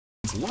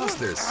ovens lost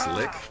their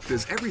slick?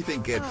 Does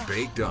everything get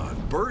baked on,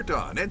 burnt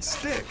on, and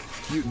stick?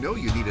 You know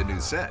you need a new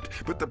set,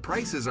 but the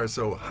prices are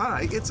so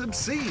high it's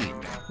obscene.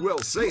 Well,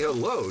 say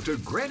hello to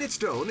Granite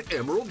Stone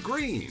Emerald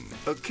Green,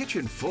 a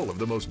kitchen full of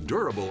the most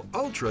durable,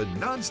 ultra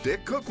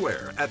non-stick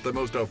cookware at the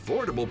most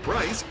affordable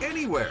price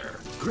anywhere.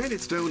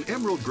 Granite Stone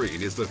Emerald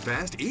Green is the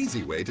fast,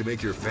 easy way to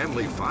make your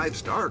family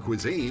 5-star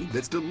cuisine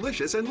that's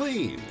delicious and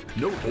lean.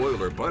 No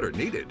oil or butter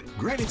needed.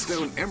 Granite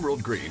Stone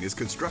Emerald Green is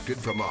constructed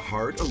from a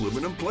hard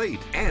aluminum plate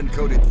and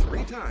coated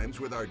 3 times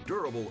with our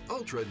durable,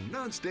 ultra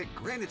non-stick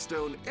Granite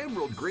Stone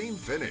Emerald Green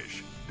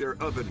finish.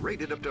 They're oven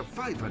rated up to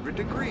 500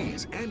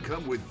 degrees and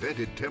come with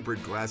vented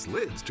tempered glass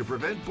lids to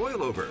prevent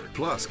boilover.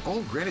 Plus,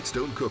 all Granite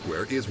Stone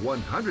cookware is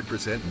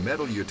 100%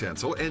 metal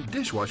utensil and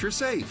dishwasher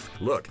safe.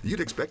 Look, you'd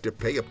expect to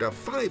pay up to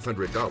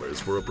 $500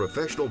 for a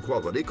professional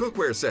quality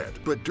cookware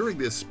set. But during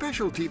this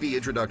special TV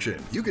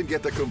introduction, you can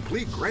get the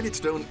complete Granite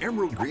Stone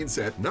Emerald Green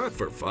set not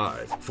for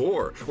 $5,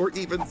 $4, or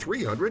even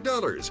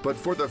 $300, but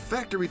for the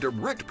factory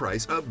direct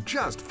price of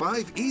just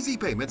 5 easy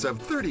payments of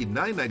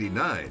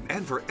 $39.99.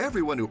 And for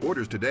everyone who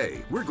orders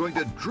today, we're going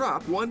to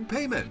drop 1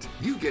 payment.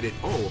 You get it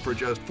all for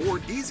just 4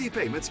 easy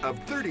payments of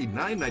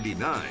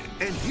 $39.99.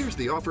 And here's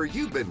the offer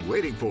you've been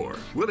waiting for.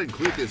 We'll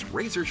include this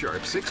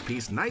razor-sharp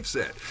 6-piece knife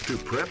set to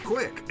prep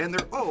quick, and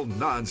they're all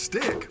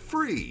non-stick,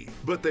 free.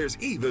 But there's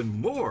even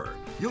more.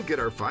 You'll get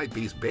our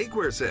 5-piece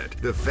bakeware set,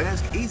 the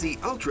fast, easy,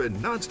 ultra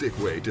non-stick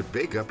way to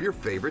bake up your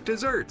favorite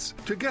desserts.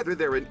 Together,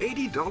 they're an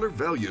 $80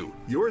 value.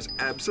 Yours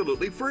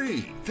absolutely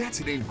free. That's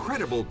an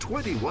incredible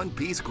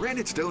 21-piece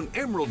Granite Stone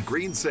Emerald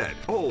Green set,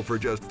 all for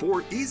just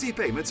 4 easy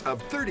payments of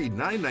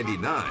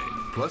 $39.99.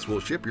 Plus, we'll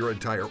ship your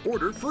entire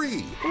order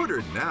free.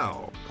 Order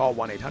now. Call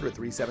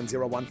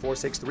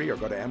 1-800-370-1463 or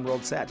go to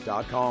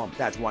emeraldset.com.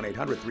 That's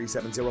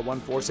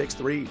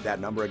 1-800-370-1463. That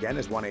number again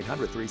is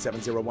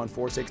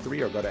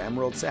 1-800-370-1463 or go to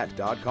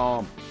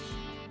emeraldset.com.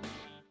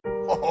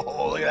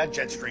 Oh, look at that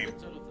jet stream.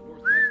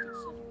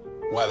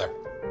 Weather.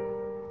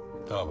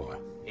 Oh, boy.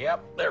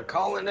 Yep, they're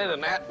calling it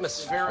an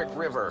atmospheric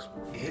river.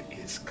 It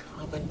is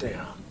coming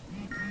down.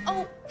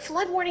 Oh,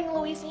 flood warning in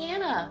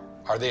Louisiana.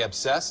 Are they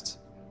obsessed?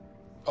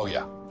 Oh,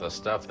 yeah. The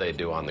stuff they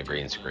do on the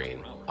green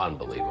screen,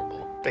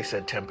 unbelievable. They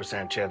said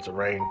 10% chance of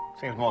rain.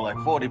 Seems more like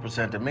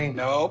 40% to me.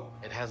 Nope.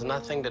 It has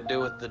nothing to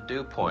do with the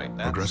dew point.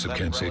 Progressive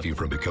can't save you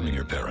from becoming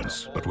your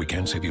parents, but we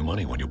can save you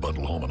money when you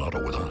bundle home and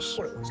auto with us.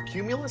 What are those,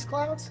 cumulus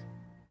clouds?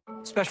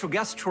 Special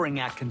guest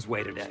touring Atkins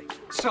Way today.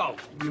 So,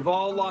 you've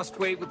all lost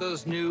weight with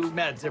those new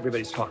meds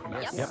everybody's talking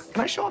about. Yes. Yeah.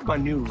 Can I show off my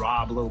new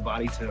Rob Lowe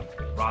body to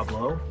Rob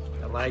Lowe?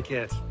 I like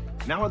it.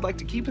 Now I'd like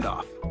to keep it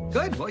off.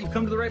 Good. Well, you've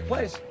come to the right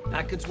place.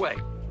 Atkins Way.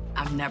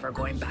 I'm never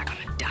going back on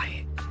a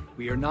diet.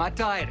 We are not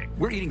dieting.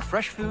 We're eating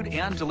fresh food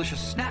and delicious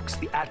snacks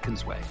the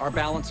Atkins Way. Our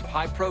balance of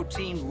high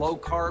protein, low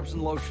carbs,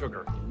 and low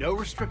sugar. No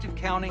restrictive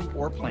counting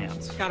or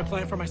plans. Got a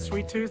plan for my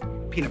sweet tooth?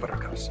 Peanut butter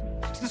cups.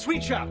 To the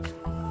sweet shop.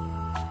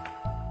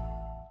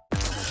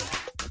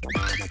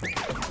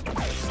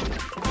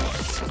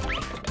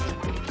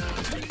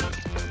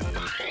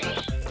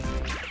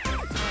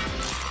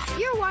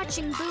 You're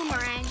watching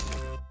Boomerang.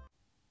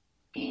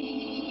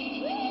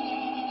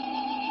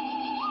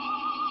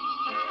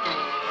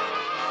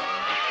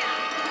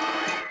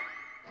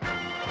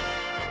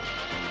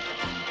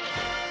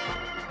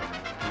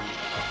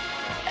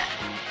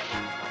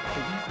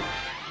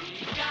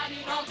 Got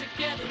it all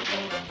together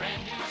for a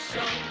brand new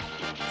show.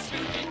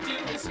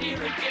 Scooby-Doo is here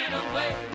again away.